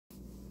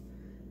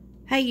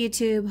Hi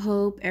YouTube,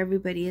 hope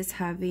everybody is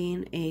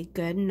having a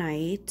good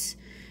night.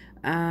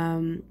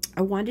 I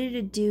wanted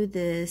to do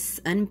this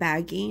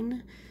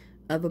unbagging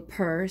of a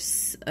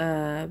purse,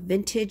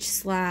 vintage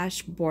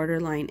slash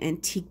borderline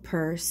antique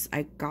purse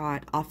I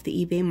got off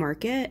the eBay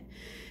market.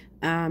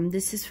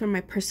 This is from my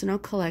personal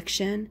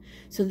collection,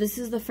 so this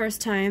is the first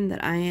time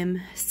that I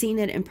am seeing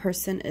it in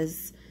person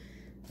as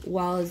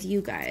well as you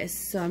guys.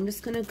 So I'm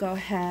just gonna go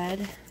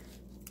ahead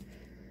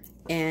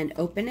and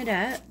open it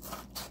up.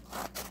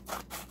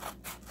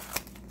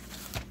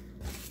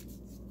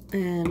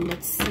 And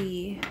let's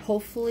see,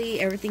 hopefully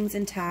everything's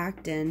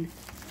intact and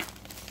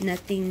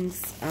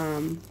nothing's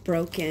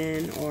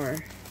broken or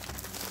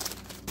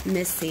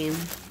missing.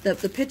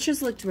 The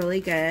pictures looked really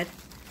good.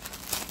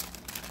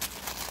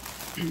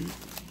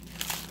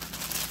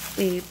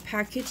 They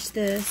packaged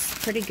this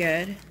pretty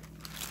good.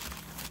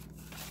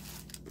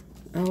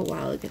 Oh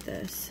wow, look at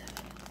this.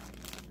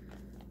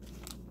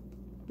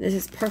 This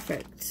is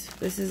perfect.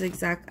 This is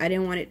exact. I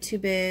didn't want it too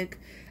big.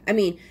 I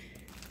mean,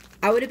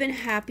 I would have been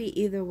happy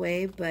either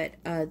way, but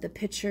the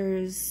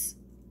pictures,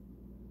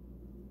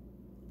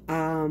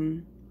 I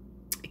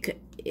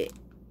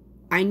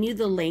knew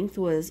the length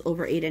was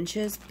over 8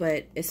 inches,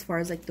 but as far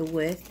as like the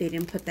width, they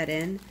didn't put that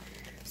in.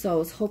 So I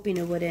was hoping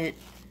it wouldn't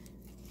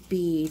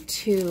be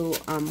too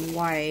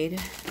wide.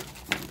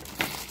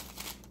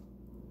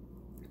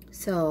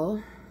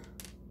 So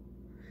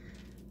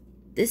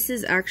this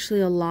is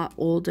actually a lot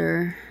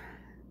older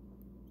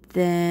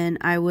than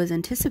I was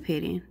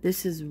anticipating.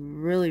 This is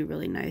really,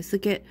 really nice.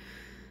 Look at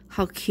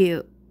how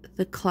cute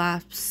the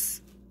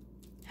clasp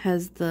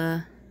has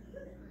the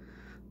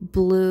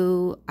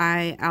blue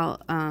eye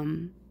out,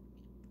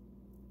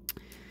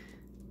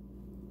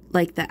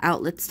 like the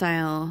outlet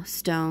style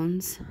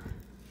stones.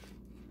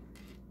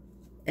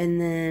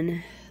 And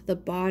then the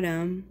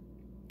bottom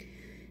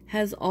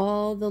has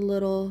all the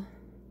little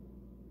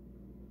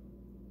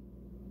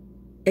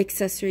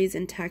accessories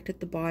intact at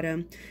the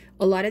bottom.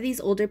 A lot of these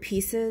older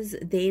pieces,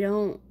 they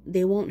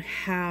won't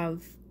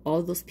have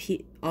all those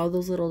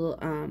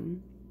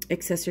little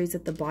accessories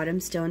at the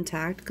bottom still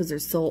intact because they're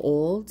so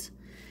old.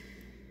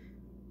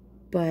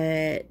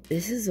 But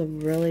this is a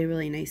really,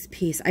 really nice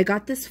piece. I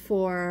got this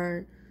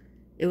for,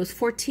 it was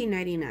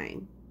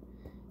 $14.99,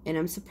 and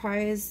I'm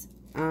surprised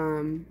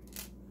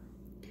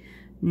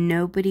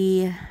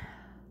nobody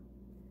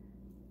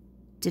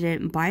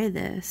didn't buy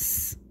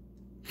this.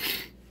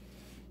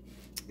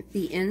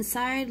 The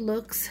inside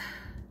looks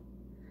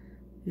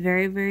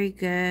very, very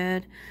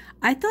good.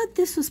 I thought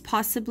this was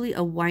possibly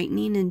a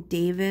Whitening and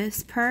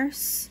Davis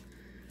purse.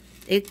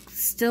 It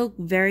still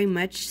very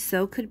much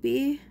so could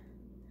be.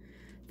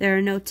 There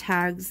are no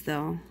tags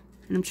though,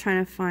 and I'm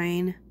trying to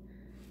find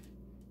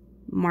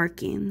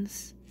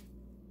markings.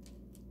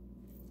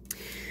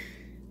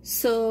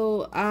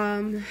 So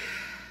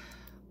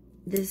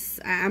this,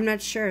 I'm not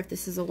sure if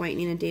this is a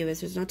Whitening and Davis.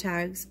 There's no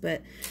tags,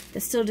 but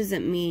that still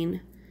doesn't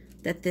mean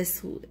that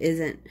this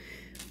isn't.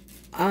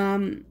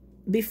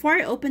 Before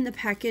I opened the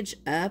package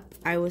up,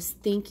 I was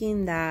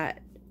thinking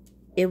that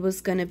it was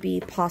going to be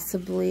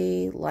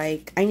possibly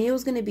like, I knew it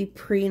was going to be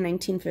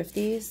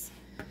pre-1950s.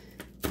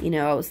 You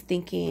know, I was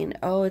thinking,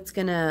 oh, it's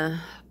going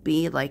to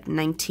be like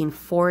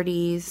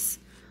 1940s,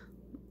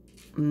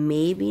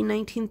 maybe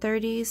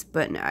 1930s,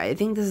 but I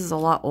think this is a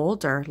lot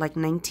older, like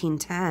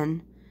 1910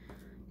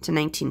 to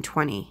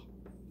 1920.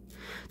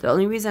 The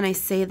only reason I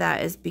say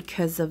that is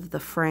because of the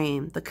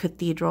frame, the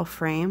Cathedral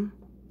frame.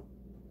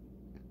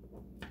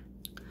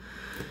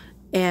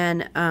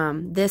 And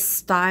this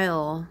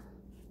style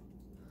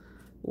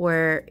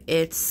where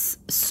it's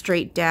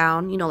straight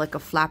down, you know, like a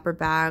flapper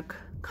bag,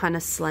 kind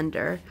of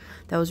slender,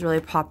 that was really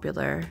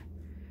popular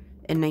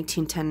in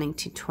 1910,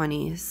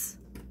 1920s.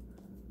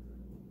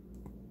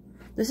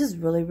 This is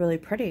really, really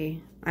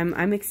pretty.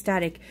 I'm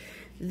ecstatic.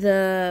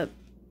 The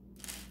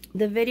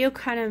video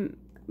kind of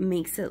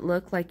makes it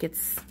look like it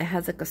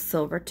has like a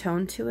silver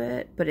tone to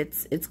it, but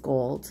it's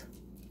gold.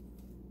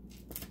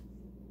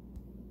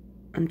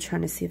 I'm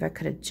trying to see if I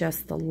could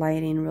adjust the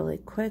lighting really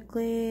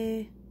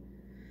quickly.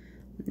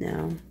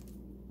 No.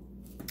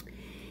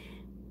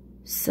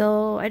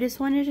 So I just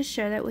wanted to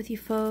share that with you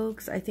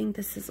folks. I think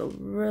this is a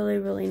really,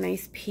 really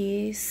nice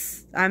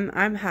piece.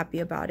 I'm happy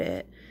about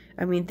it.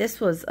 I mean, this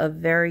was a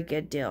very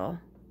good deal.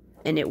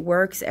 And it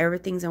works.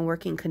 Everything's in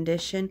working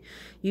condition.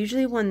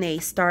 Usually when they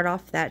start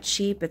off that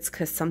cheap, it's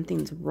because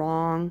something's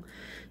wrong.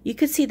 You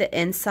could see the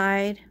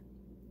inside.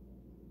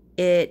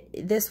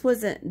 This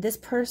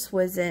purse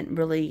wasn't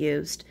really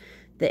used.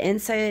 The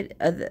inside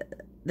of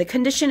the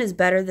condition is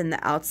better than the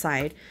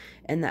outside,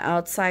 and the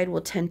outside will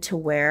tend to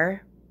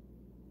wear,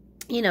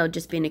 you know,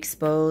 just being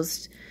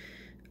exposed.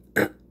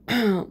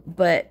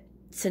 But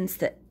since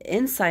the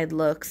inside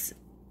looks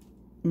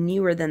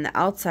newer than the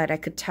outside, I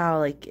could tell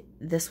like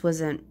this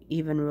wasn't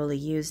even really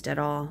used at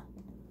all.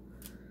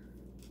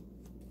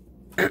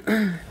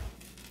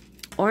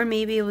 Or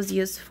maybe it was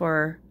used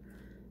for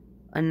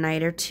a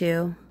night or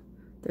two.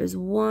 There's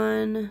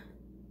one.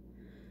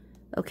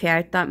 Okay,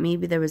 I thought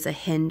maybe there was a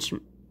hinge,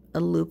 a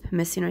loop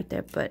missing right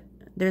there, but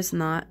there's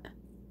not.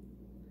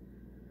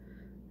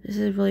 This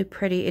is really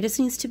pretty. It just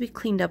needs to be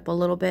cleaned up a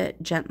little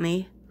bit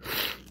gently.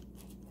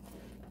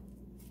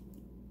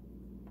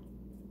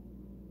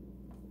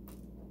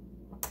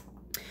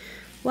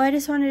 Well, I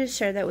just wanted to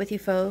share that with you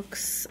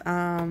folks.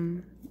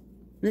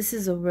 This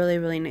is a really,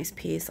 really nice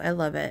piece. I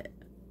love it.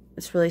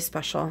 It's really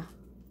special.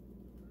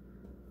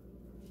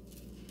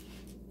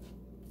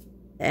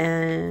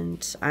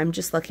 And I'm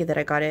just lucky that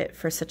I got it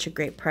for such a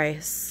great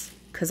price,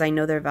 because I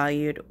know they're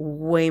valued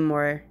way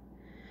more.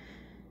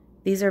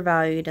 These are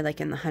valued like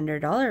in the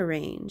 $100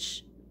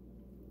 range.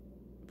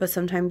 But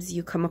sometimes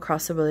you come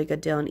across a really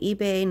good deal on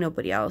eBay.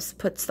 Nobody else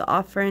puts the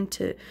offer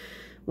into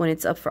when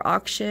it's up for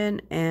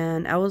auction,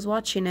 and I was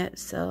watching it,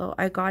 so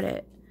I got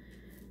it.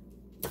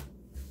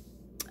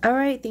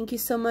 Alright, thank you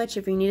so much.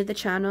 If you're new to the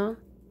channel,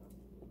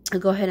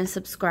 go ahead and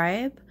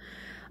subscribe.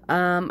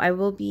 I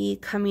will be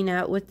coming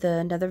out with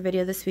another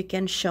video this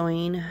weekend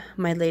showing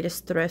my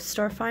latest thrift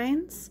store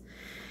finds.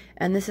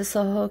 And this is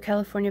Soho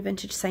California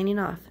Vintage signing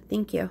off.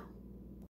 Thank you.